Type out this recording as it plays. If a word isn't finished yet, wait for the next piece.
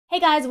Hey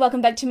guys,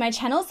 welcome back to my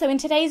channel. So in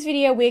today's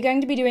video, we're going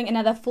to be doing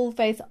another full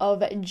face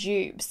of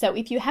dupes. So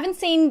if you haven't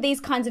seen these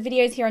kinds of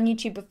videos here on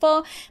YouTube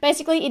before,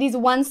 basically it is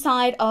one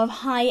side of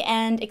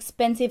high-end,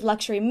 expensive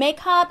luxury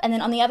makeup, and then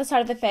on the other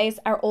side of the face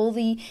are all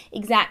the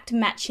exact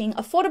matching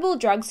affordable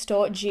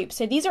drugstore dupes.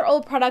 So these are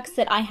all products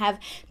that I have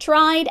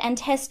tried and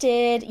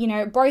tested, you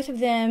know, both of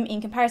them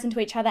in comparison to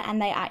each other,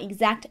 and they are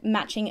exact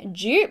matching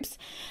dupes.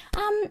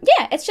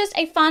 Yeah, it's just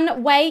a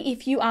fun way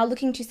if you are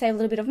looking to save a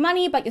little bit of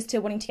money, but you're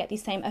still wanting to get the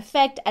same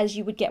effect as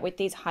you would get with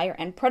these higher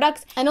end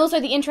products. And also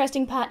the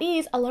interesting part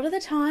is a lot of the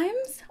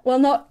times, well,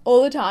 not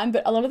all the time,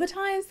 but a lot of the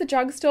times the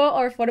drugstore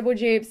or affordable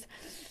dupes,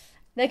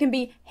 they can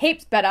be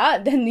heaps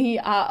better than the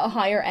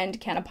higher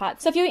end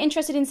counterparts. So if you're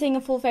interested in seeing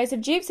a full face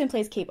of dupes, then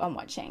please keep on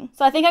watching.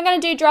 So I think I'm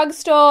going to do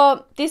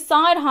drugstore this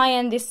side, high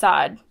end this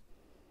side.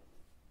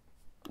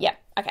 Yeah.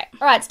 Okay.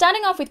 All right,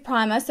 starting off with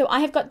primer. So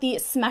I have got the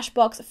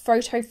Smashbox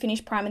Photo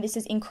Finish Primer. This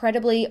is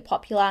incredibly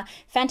popular,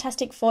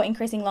 fantastic for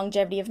increasing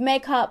longevity of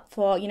makeup,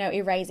 for, you know,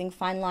 erasing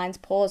fine lines,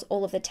 pores,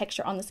 all of the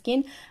texture on the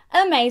skin.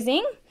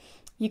 Amazing.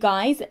 You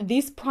guys,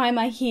 this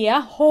primer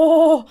here,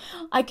 oh,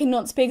 I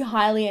cannot speak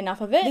highly enough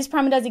of it. This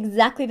primer does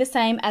exactly the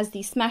same as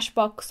the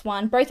Smashbox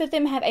one. Both of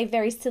them have a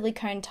very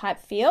silicone type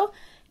feel.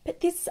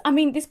 But this, I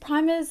mean, this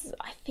primer's,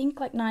 I think,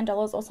 like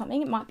 $9 or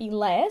something. It might be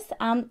less.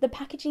 The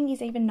packaging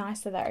is even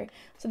nicer, though.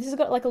 So this has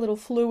got, like, a little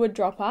fluid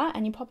dropper,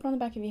 and you pop it on the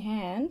back of your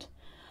hand.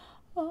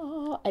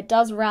 Oh, it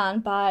does run,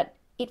 but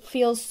it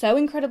feels so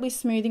incredibly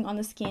smoothing on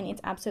the skin.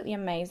 It's absolutely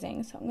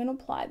amazing. So I'm going to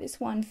apply this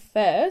one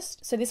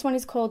first. So this one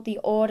is called the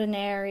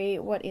Ordinary,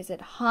 what is it?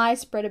 High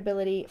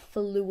Spreadability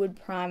Fluid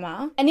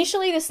Primer.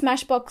 Initially, the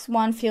Smashbox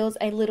one feels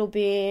a little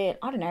bit,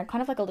 I don't know,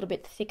 kind of like a little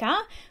bit thicker.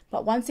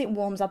 But once it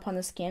warms up on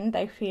the skin,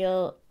 they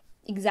feel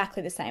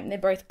exactly the same. They're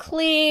both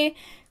clear.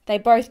 They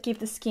both give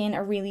the skin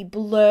a really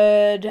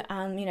blurred,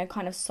 you know,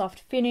 kind of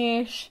soft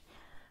finish.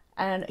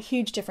 And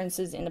huge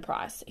differences in the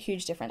price.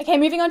 Huge difference. Okay,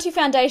 moving on to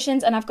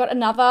foundations, and I've got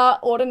another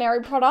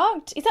Ordinary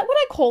product. Is that what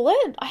I call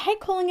it? I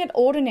hate calling it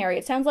Ordinary.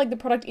 It sounds like the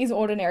product is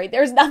ordinary.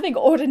 There is nothing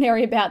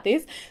ordinary about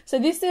this. So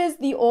this is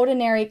the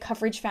Ordinary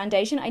Coverage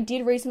Foundation. I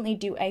did recently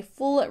do a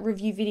full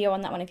review video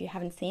on that one if you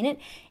haven't seen it.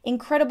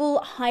 Incredible,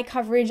 high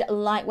coverage,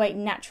 lightweight,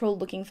 natural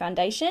looking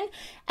foundation.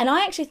 And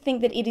I actually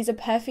think that it is a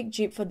perfect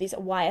dupe for this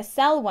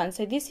YSL one.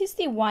 So this is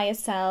the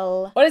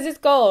YSL, what is this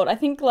called? I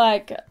think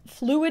like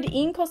Fluid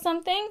Ink or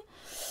something.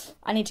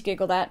 I need to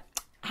Google that.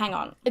 Hang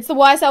on. It's the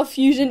YSL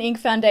Fusion Ink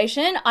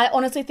Foundation. I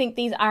honestly think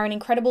these are an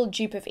incredible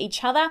dupe of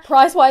each other.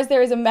 Price-wise,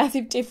 there is a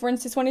massive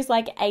difference. This one is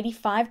like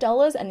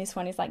 $85 and this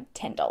one is like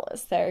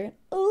 $10. So,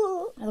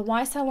 ooh. Now, the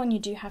YSL one you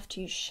do have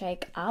to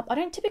shake up. I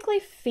don't typically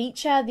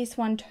feature this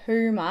one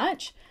too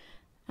much.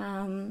 I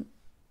don't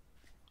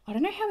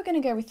know how we're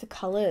going to go with the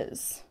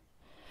colours.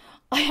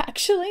 I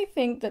actually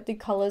think that the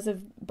colours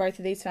of both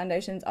of these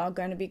foundations are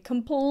going to be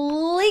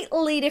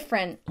completely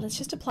different. Let's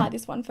just apply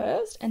this one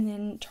first and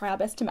then try our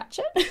best to match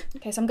it.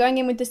 Okay, so I'm going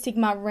in with the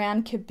Sigma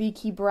Round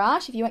Kabuki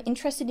brush. If you are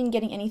interested in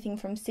getting anything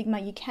from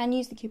Sigma, you can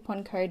use the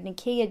coupon code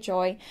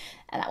nikkiajoy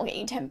and that will get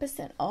you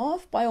 10%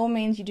 off. By all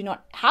means, you do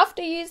not have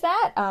to use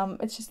that.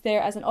 It's just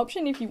there as an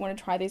option if you want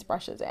to try these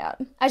brushes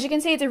out. As you can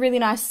see, it's a really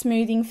nice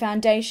smoothing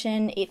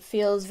foundation. It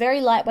feels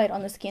very lightweight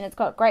on the skin. It's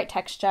got great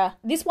texture.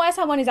 This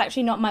YSL one is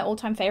actually not my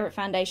all-time favorite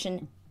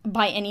foundation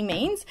by any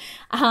means.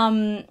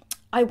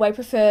 I way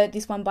prefer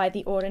this one by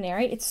The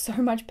Ordinary. It's so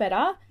much better.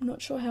 I'm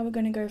not sure how we're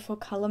going to go for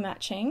color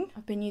matching.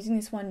 I've been using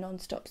this one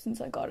non-stop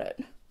since I got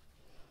it.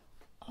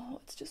 Oh,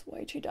 it's just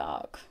way too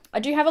dark. I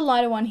do have a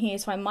lighter one here,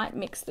 so I might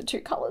mix the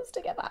two colors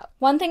together.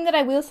 One thing that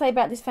I will say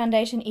about this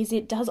foundation is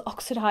it does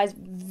oxidize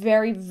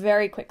very,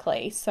 very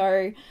quickly.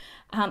 So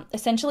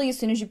essentially, as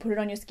soon as you put it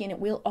on your skin, it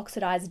will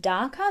oxidize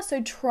darker. So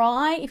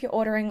try, if you're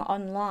ordering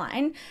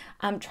online,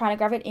 try to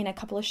grab it in a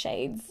couple of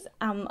shades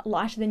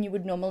lighter than you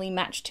would normally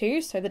match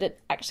to, so that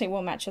it actually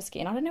will match your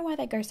skin. I don't know why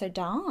they go so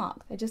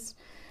dark. They just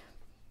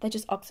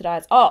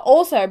oxidize. Oh,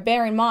 also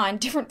bear in mind,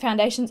 different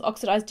foundations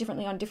oxidize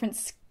differently on different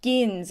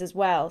skins as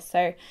well.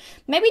 So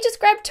maybe just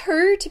grab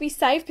two to be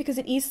safe because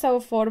it is so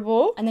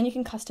affordable, and then you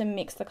can custom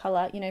mix the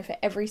color, you know, for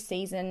every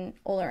season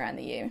all around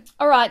the year.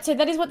 All right, so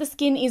that is what the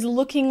skin is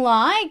looking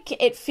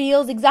like. It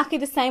feels exactly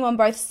the same on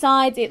both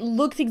sides. It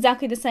looks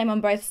exactly the same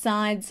on both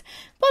sides,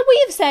 but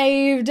we have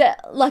saved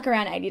like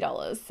around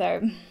 $80. So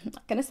I'm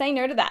not gonna say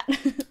no to that.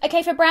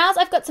 Okay, for brows,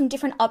 I've got some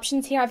different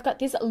options here. I've got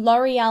this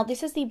L'Oreal.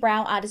 This is the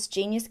Brow Artist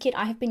Genius Kit.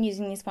 I have been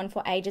using this one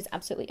for ages.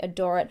 Absolutely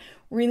adore it.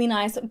 Really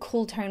nice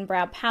cool tone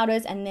brow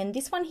powders. And then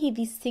this one here,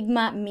 the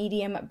Sigma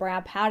Medium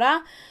Brow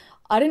Powder.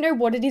 I don't know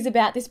what it is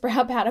about this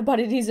brow powder, but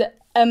it is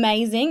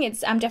amazing.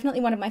 It's definitely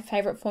one of my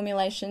favorite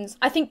formulations.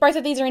 I think both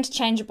of these are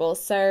interchangeable,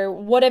 so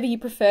whatever you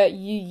prefer,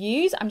 you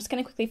use. I'm just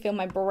going to quickly fill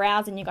my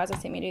brows, and you guys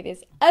have seen me do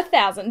this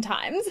 1,000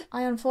 times.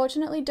 I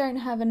unfortunately don't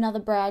have another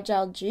brow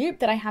gel dupe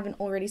that I haven't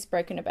already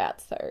spoken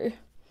about, so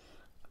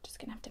Just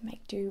gonna have to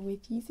make do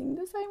with using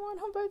the same one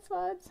on both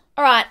sides.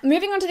 All right,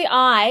 moving on to the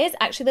eyes.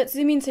 Actually, let's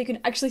zoom in so you can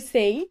actually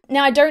see.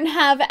 Now, I don't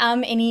have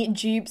any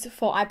dupes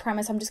for eye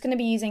primer, so I'm just gonna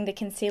be using the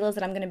concealers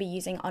that I'm gonna be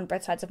using on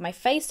both sides of my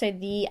face. So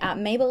the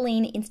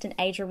Maybelline Instant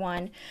Ager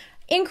one.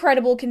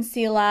 Incredible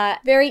concealer,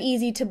 very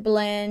easy to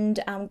blend,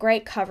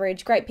 great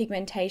coverage, great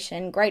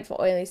pigmentation, great for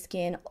oily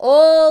skin,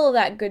 all of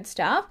that good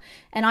stuff.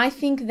 And I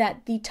think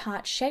that the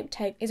Tarte Shape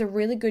Tape is a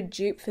really good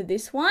dupe for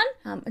this one.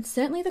 It's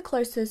certainly the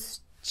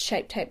closest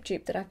Shape Tape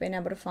dupe that I've been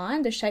able to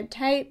find. The Shape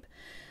Tape,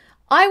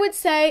 I would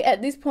say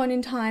at this point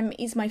in time,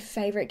 is my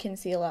favorite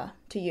concealer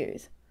to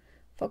use.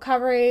 For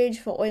coverage,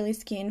 for oily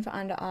skin, for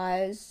under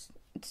eyes.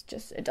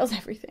 It does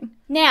everything.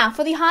 Now,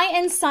 for the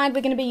high-end side,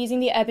 we're going to be using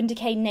the Urban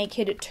Decay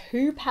Naked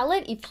 2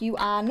 palette. If you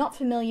are not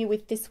familiar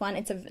with this one,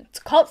 it's a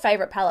cult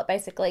favorite palette,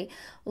 basically.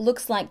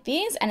 Looks like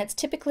this, and it's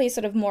typically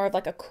sort of more of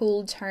like a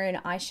cool tone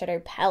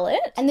eyeshadow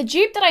palette. And the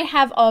dupe that I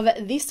have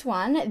of this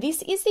one,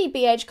 this is the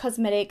BH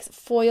Cosmetics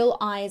Foil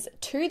Eyes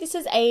 2. This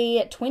is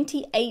a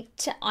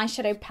 28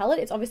 eyeshadow palette.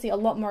 It's obviously a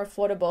lot more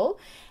affordable.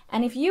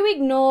 And if you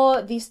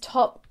ignore this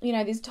top,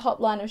 this top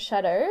line of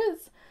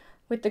shadows,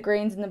 with the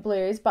greens and the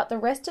blues, but the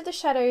rest of the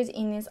shadows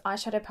in this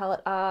eyeshadow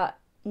palette are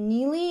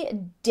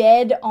nearly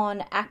dead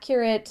on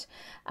accurate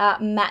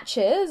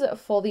matches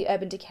for the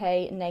Urban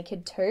Decay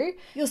Naked 2.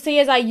 You'll see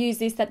as I use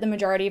this that the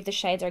majority of the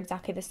shades are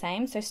exactly the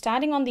same. So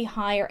starting on the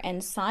higher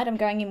end side, I'm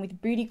going in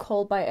with Booty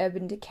Call by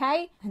Urban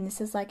Decay, and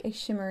this is like a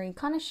shimmery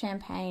kind of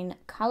champagne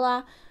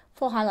color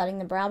for highlighting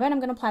the brow bone. I'm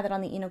going to apply that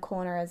on the inner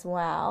corner as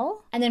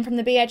well. And then from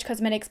the BH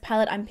Cosmetics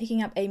palette, I'm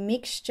picking up a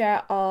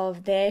mixture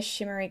of their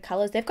shimmery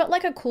colors. They've got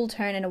like a cool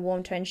tone and a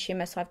warm tone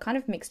shimmer, so I've kind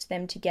of mixed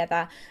them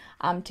together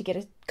to get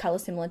a color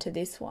similar to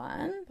this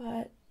one.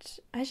 But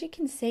as you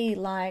can see,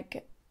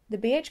 like the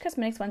BH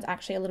Cosmetics one's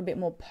actually a little bit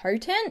more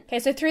potent. Okay,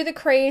 so through the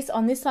crease,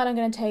 on this side, I'm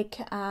going to take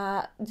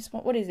this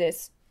one. What is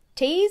this?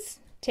 Tease?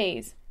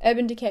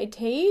 Urban Decay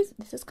Tease.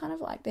 This is kind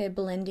of like their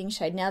blending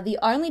shade. Now, the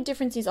only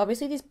difference is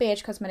obviously this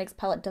BH Cosmetics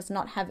palette does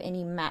not have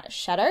any matte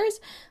shadows,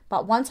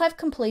 but once I've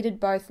completed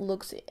both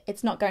looks,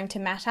 it's not going to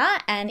matter.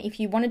 And if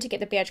you wanted to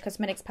get the BH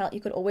Cosmetics palette, you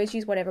could always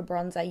use whatever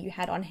bronzer you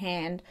had on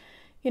hand,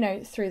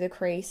 through the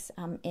crease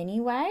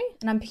anyway.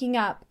 And I'm picking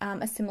up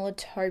a similar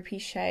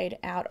taupey shade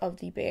out of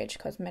the BH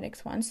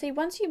Cosmetics one. See,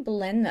 once you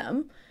blend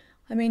them,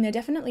 they're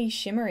definitely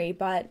shimmery,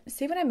 but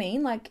see what I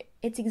mean? Like,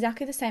 it's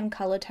exactly the same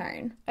color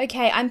tone.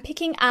 Okay, I'm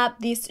picking up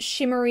this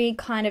shimmery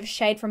kind of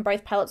shade from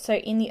both palettes. So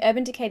in the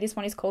Urban Decay, this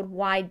one is called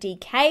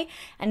YDK,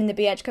 and in the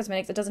BH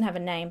Cosmetics, it doesn't have a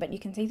name, but you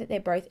can see that they're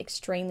both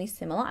extremely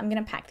similar. I'm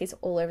going to pack this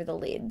all over the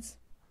lids.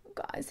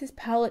 Guys, this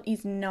palette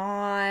is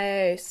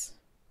nice.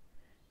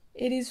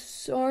 It is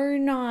so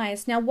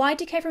nice. Now,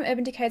 YDK from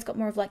Urban Decay has got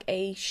more of like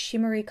a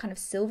shimmery kind of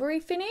silvery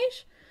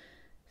finish.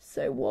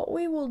 So what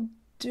we will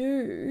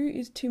do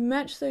is to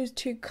match those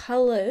two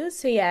colors.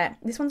 So yeah,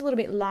 this one's a little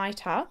bit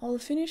lighter. I'll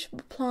finish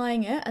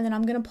applying it, and then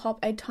I'm going to pop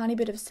a tiny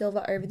bit of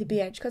silver over the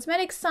BH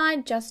Cosmetics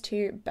side just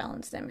to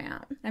balance them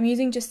out. I'm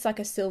using just like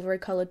a silvery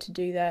color to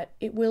do that.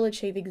 It will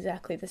achieve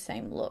exactly the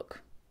same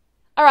look.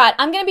 Alright,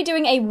 I'm going to be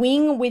doing a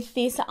wing with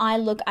this eye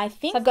look, I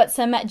think. I've got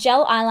some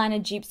gel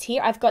eyeliner dupes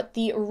here. I've got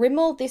the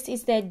Rimmel. This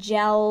is their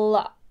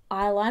gel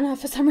eyeliner.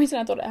 For some reason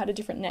I thought it had a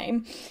different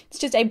name. It's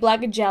just a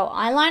black gel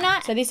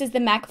eyeliner. So this is the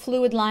MAC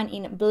Fluid line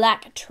in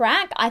Black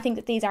Track. I think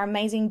that these are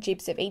amazing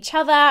dupes of each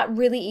other.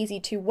 Really easy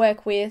to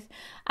work with.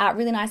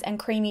 Really nice and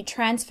creamy,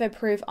 transfer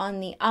proof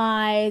on the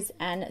eyes,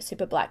 and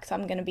super black. So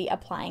I'm going to be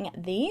applying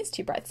these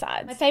to both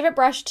sides. My favorite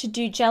brush to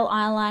do gel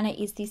eyeliner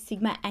is the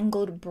Sigma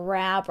Angled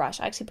Brow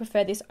Brush. I actually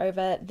prefer this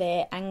over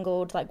their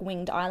angled like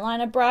winged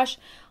eyeliner brush.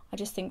 I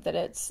just think that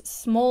it's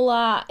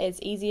smaller, it's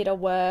easier to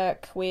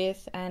work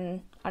with,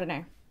 and I don't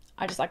know.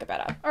 I just like it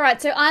better. All right,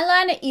 so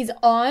eyeliner is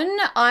on.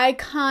 I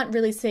can't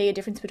really see a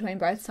difference between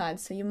both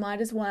sides, so you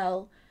might as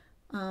well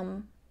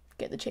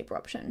get the cheaper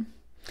option.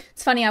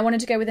 It's funny, I wanted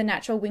to go with a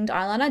natural winged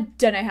eyeliner.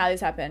 Don't know how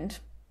this happened.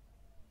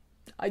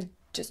 I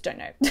just don't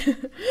know.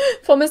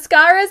 For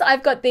mascaras,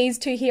 I've got these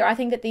two here. I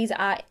think that these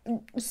are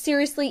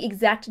seriously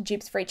exact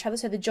dupes for each other.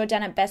 So the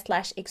Jordana Best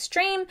Lash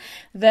Extreme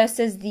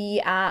versus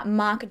the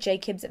Marc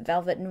Jacobs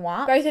Velvet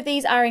Noir. Both of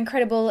these are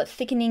incredible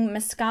thickening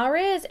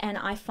mascaras, and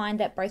I find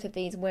that both of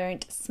these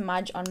won't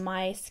smudge on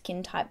my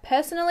skin type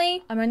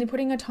personally. I'm only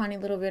putting a tiny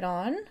little bit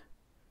on.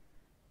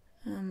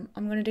 I'm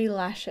going to do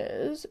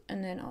lashes,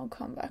 and then I'll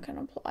come back and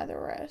apply the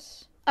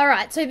rest.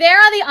 Alright, so there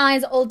are the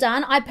eyes all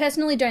done. I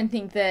personally don't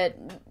think that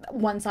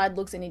one side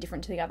looks any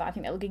different to the other. I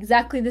think they look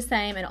exactly the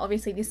same, and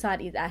obviously this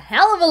side is a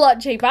hell of a lot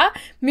cheaper.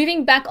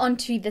 Moving back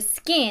onto the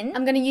skin,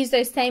 I'm going to use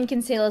those same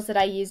concealers that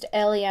I used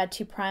earlier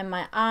to prime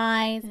my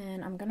eyes,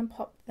 and I'm going to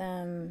pop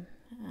them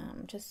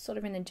just sort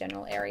of in the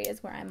general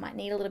areas where I might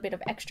need a little bit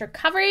of extra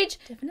coverage.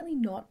 Definitely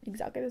not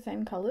exactly the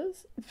same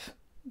colours,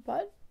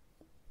 but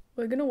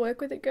we're going to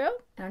work with it, girl.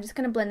 And I'm just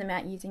going to blend them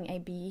out using a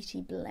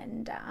beauty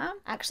blender.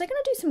 Actually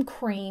going to do some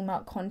cream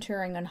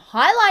contouring and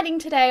highlighting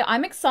today.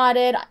 I'm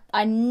excited.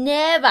 I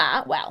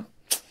never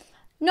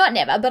not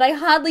never, but I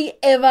hardly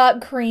ever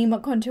cream,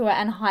 contour,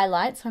 and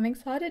highlight, so I'm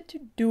excited to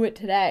do it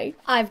today.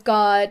 I've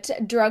got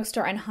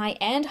drugstore and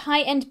high-end.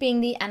 High-end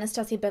being the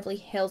Anastasia Beverly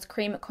Hills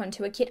Cream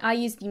Contour Kit. I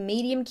use the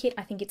medium kit.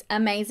 I think it's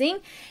amazing.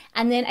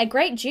 And then a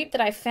great dupe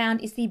that I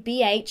found is the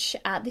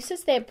BH. This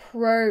is their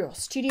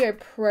Studio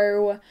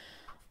Pro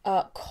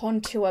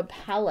contour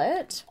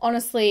palette.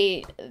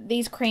 Honestly,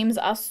 these creams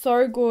are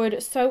so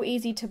good, so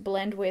easy to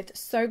blend with,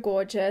 so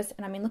gorgeous.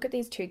 And I mean, look at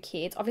these two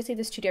kits. Obviously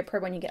the Studio Pro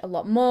one you get a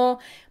lot more,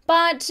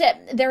 but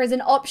there is an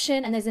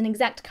option and there's an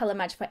exact color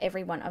match for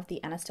every one of the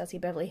Anastasia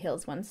Beverly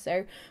Hills ones.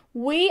 So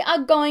we are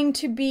going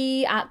to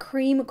be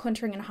cream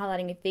contouring and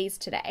highlighting with these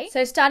today.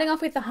 So starting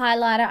off with the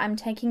highlighter, I'm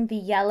taking the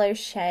yellow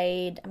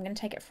shade. I'm going to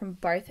take it from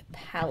both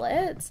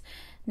palettes.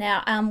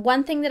 Now,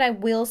 one thing that I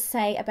will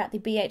say about the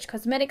BH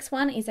Cosmetics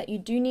one is that you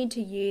do need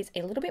to use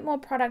a little bit more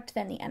product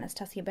than the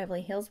Anastasia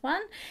Beverly Hills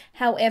one.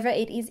 However,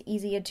 it is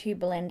easier to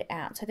blend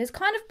out. So there's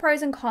kind of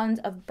pros and cons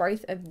of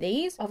both of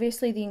these.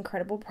 Obviously, the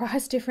incredible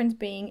price difference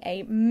being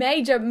a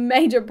major,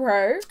 major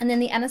pro. And then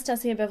the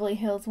Anastasia Beverly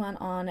Hills one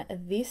on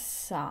this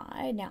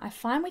side. Now, I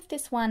find with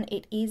this one,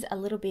 it is a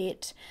little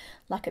bit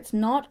like it's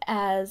not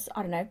as,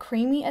 I don't know,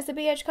 creamy as the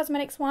BH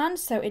Cosmetics one.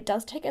 So it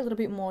does take a little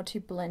bit more to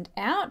blend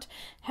out.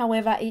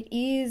 However, it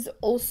is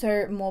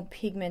also more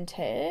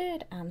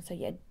pigmented. So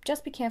yeah,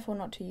 just be careful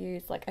not to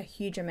use like a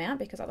huge amount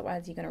because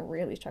otherwise you're going to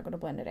really struggle to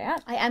blend it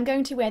out. I am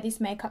going to wear this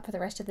makeup for the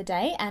rest of the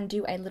day and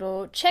do a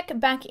little check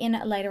back in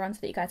later on so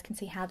that you guys can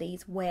see how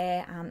these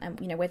wear and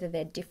you know whether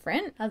they're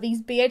different.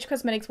 These BH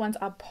Cosmetics ones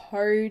are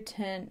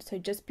potent, so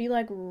just be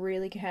like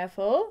really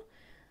careful.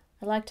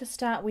 I like to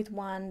start with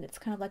one that's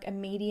kind of like a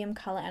medium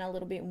color and a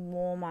little bit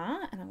warmer,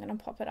 and I'm going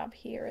to pop it up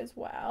here as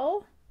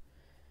well.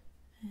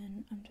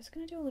 And I'm just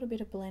going to do a little bit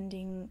of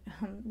blending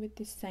with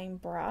this same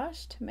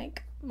brush to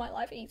make my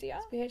life easier.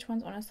 This BH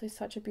one's honestly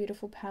such a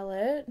beautiful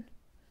palette.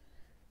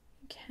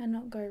 You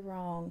cannot go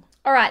wrong.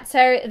 Alright,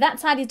 so that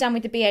side is done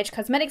with the BH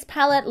Cosmetics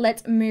palette.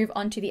 Let's move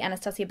on to the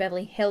Anastasia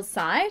Beverly Hills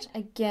side.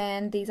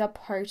 Again, these are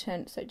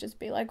potent, so just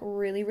be like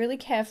really, really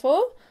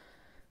careful.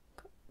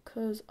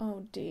 Because,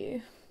 oh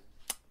dear.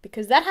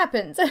 Because that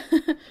happens.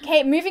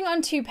 Okay, moving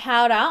on to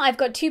powder. I've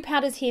got two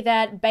powders here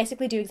that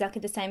basically do exactly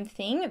the same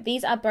thing.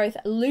 These are both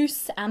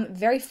loose,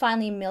 very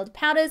finely milled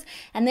powders,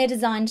 and they're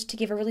designed to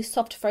give a really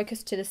soft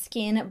focus to the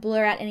skin,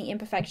 blur out any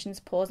imperfections,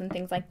 pores, and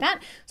things like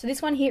that. So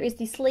this one here is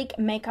the Sleek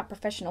Makeup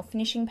Professional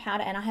Finishing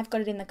Powder, and I have got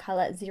it in the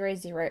color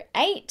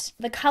 008.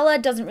 The color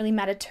doesn't really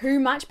matter too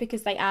much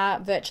because they are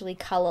virtually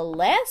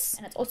colorless,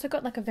 and it's also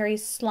got like a very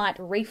slight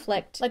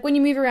reflect. Like when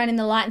you move around in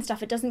the light and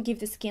stuff, it doesn't give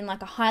the skin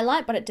like a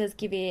highlight, but it does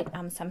give it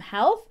some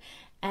health.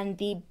 And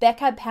the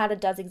Becca powder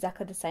does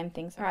exactly the same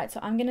thing. All right, so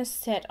I'm going to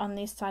set on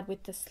this side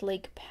with the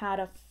Sleek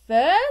powder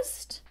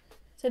first.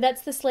 So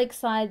that's the Sleek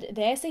side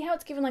there. See how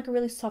it's given like a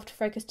really soft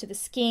focus to the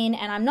skin,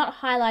 and I'm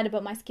not highlighted,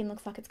 but my skin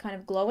looks like it's kind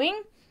of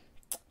glowing.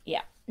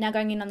 Yeah. Now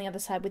going in on the other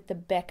side with the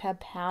Becca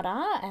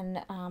powder,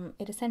 and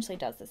it essentially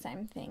does the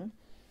same thing.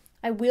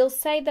 I will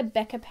say the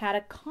Becca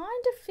powder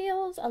kind of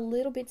feels a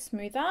little bit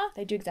smoother.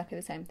 They do exactly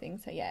the same thing.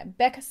 So yeah,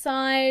 Becca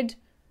side.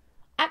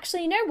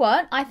 Actually, you know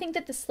what? I think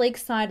that the Sleek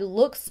side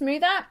looks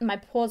smoother. My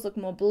pores look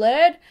more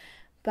blurred.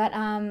 But,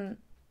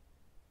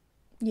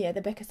 yeah, the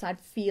Becca side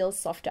feels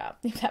softer,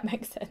 if that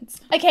makes sense.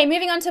 Okay,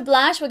 moving on to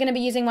blush. We're going to be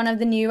using one of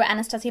the new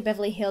Anastasia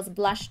Beverly Hills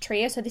blush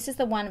trio. So this is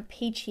the one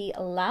Peachy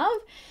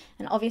Love.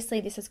 And obviously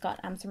this has got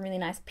some really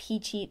nice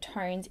peachy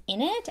tones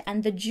in it.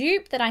 And the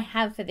dupe that I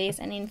have for this,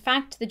 and in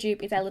fact the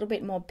dupe is a little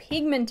bit more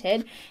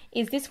pigmented,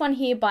 is this one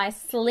here by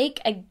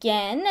Sleek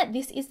again.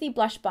 This is the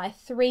blush by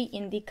 3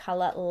 in the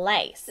color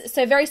Lace.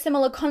 So very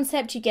similar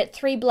concept. You get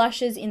 3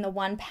 blushes in the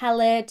one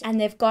palette, and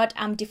they've got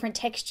different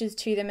textures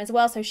to them as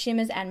well. So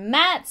shimmers and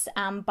mattes.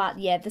 But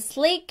yeah, the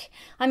Sleek,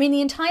 I mean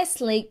the entire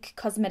Sleek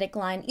cosmetic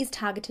line is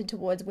targeted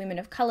towards women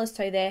of color.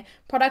 So their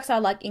products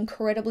are like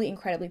incredibly,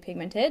 incredibly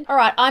pigmented. All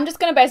right, I'm just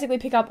going to basically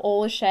pick up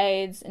all the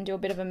shades and do a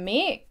bit of a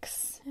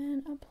mix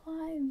and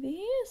apply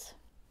this.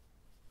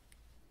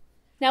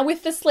 Now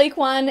with the Sleek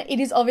one, it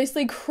is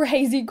obviously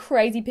crazy,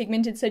 crazy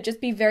pigmented, so just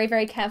be very,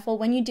 very careful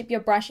when you dip your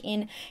brush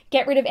in.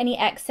 Get rid of any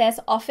excess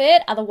off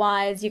it,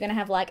 otherwise you're going to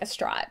have like a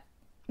stripe.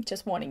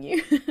 Just warning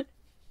you.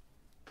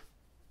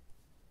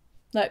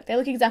 Look, they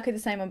look exactly the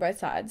same on both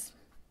sides.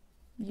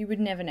 You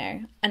would never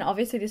know. And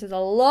obviously this is a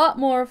lot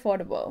more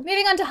affordable.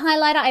 Moving on to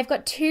highlighter, I've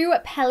got 2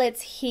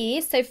 palettes here.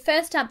 So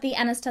first up, the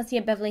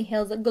Anastasia Beverly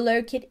Hills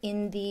Glow Kit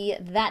in the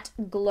That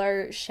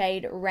Glow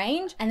shade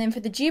range. And then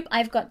for the dupe,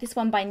 I've got this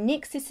one by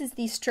NYX. This is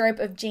the Strobe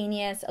of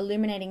Genius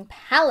Illuminating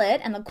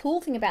Palette. And the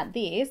cool thing about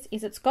this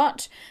is it's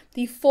got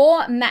the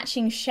 4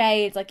 matching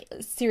shades, like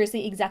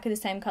seriously exactly the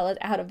same colors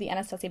out of the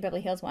Anastasia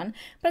Beverly Hills one.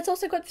 But it's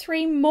also got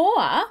 3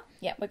 more.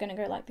 Yeah, we're going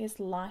to go like this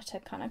lighter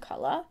kind of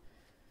color.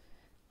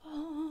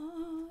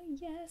 Oh,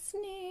 yes,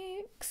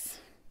 NYX.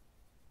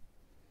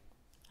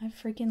 I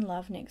freaking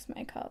love NYX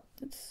makeup.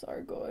 It's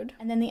so good.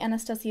 And then the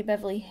Anastasia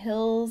Beverly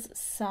Hills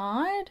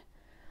side.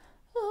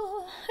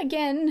 Oh,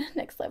 again,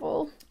 next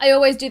level. I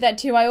always do that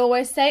too. I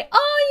always say,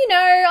 oh, you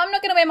know, I'm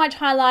not going to wear much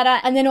highlighter.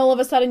 And then all of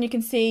a sudden you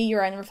can see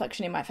your own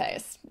reflection in my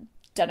face.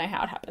 Don't know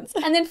how it happens.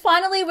 And then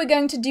finally, we're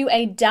going to do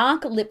a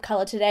dark lip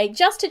color today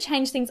just to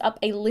change things up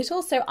a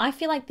little. So I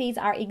feel like these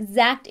are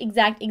exact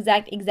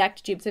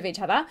dupes of each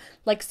other.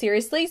 Like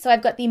seriously. So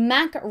I've got the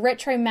MAC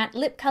Retro Matte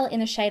Lip Color in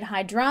the shade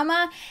High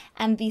Drama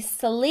and the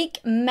Sleek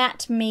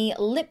Matte Me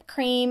Lip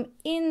Cream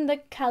in the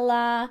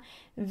color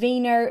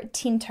Vino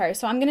Tinto.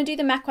 So I'm going to do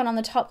the MAC one on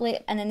the top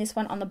lip and then this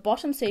one on the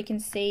bottom so you can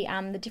see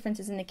the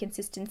differences in the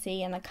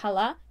consistency and the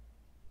color.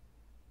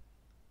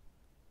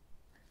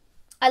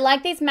 I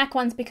like these MAC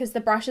ones because the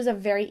brushes are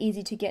very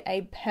easy to get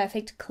a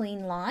perfect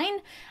clean line.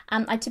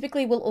 I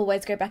typically will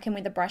always go back in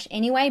with a brush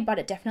anyway, but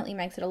it definitely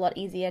makes it a lot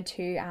easier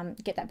to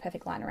get that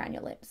perfect line around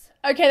your lips.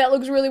 Okay, that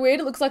looks really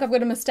weird. It looks like I've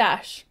got a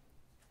mustache.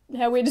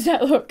 How weird does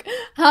that look?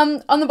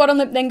 On the bottom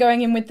lip, then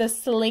going in with the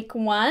Sleek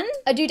one.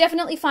 I do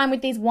definitely find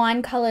with these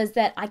wine colors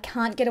that I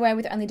can't get away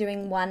with only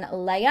doing one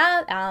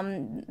layer.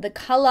 The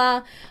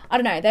color, I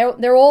don't know,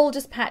 they're all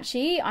just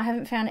patchy. I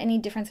haven't found any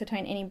difference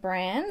between any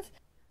brands.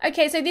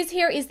 Okay, so this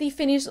here is the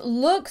finished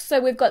look. So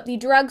we've got the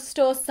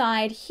drugstore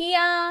side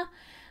here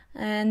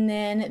and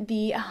then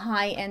the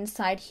high-end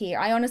side here.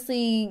 I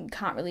honestly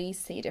can't really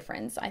see a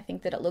difference. I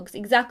think that it looks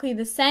exactly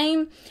the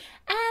same.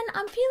 And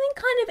I'm feeling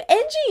kind of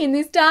edgy in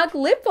this dark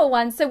lip for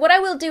once. So what I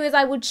will do is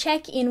I will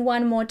check in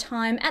one more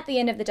time at the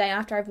end of the day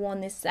after I've worn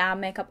this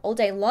makeup all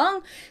day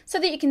long so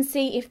that you can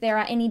see if there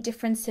are any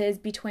differences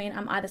between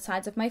either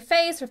sides of my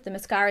face or if the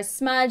mascara is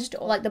smudged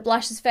or like the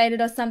blush is faded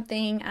or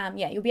something.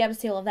 Yeah, you'll be able to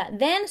see all of that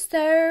then.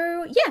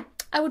 So yeah,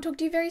 I will talk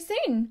to you very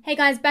soon. Hey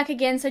guys, back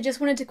again. So just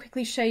wanted to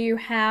quickly show you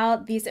how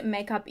this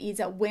makeup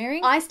is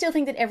wearing. I still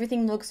think that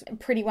everything looks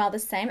pretty well the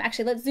same.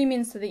 Actually, let's zoom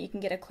in so that you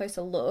can get a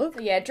closer look.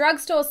 So yeah,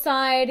 drugstore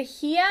side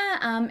here,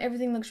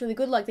 everything looks really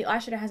good. Like the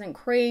eyeshadow hasn't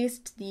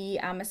creased, the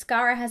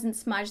mascara hasn't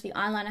smudged, the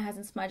eyeliner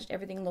hasn't smudged,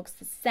 everything looks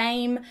the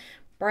same.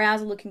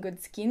 Brows are looking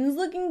good, skin's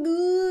looking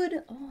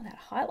good. Oh, that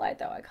highlight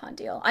though, I can't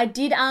deal. I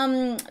did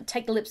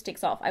take the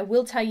lipsticks off, I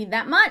will tell you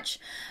that much.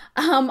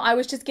 I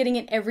was just getting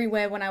it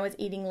everywhere when I was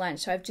eating lunch,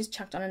 so I've just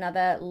chucked on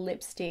another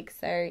lipstick.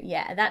 So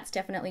yeah, that's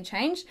definitely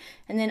changed.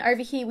 And then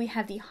over here we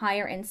have the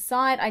higher end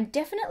side. I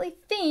definitely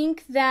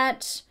think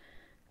that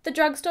the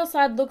drugstore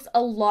side looks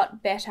a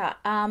lot better.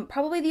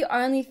 Probably the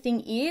only thing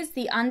is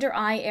the under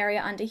eye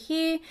area under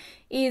here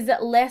is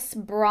less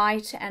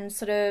bright and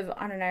sort of,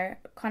 I don't know,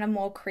 kind of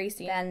more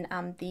creasy than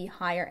the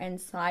higher end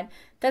side.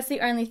 That's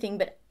the only thing,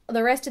 but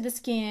the rest of the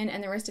skin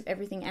and the rest of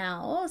everything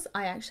else,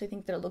 I actually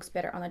think that it looks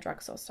better on the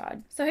drugstore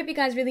side. So I hope you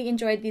guys really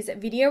enjoyed this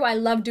video. I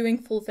love doing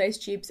full face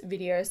dupes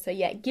videos. So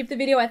yeah, give the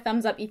video a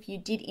thumbs up if you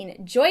did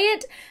enjoy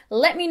it.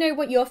 Let me know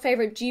what your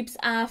favorite dupes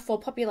are for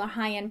popular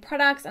high-end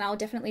products and I'll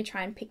definitely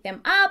try and pick them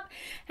up.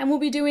 And we'll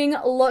be doing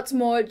lots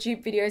more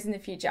dupe videos in the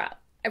future.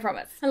 I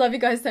promise. I love you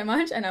guys so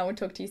much and I will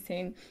talk to you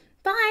soon.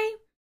 Bye!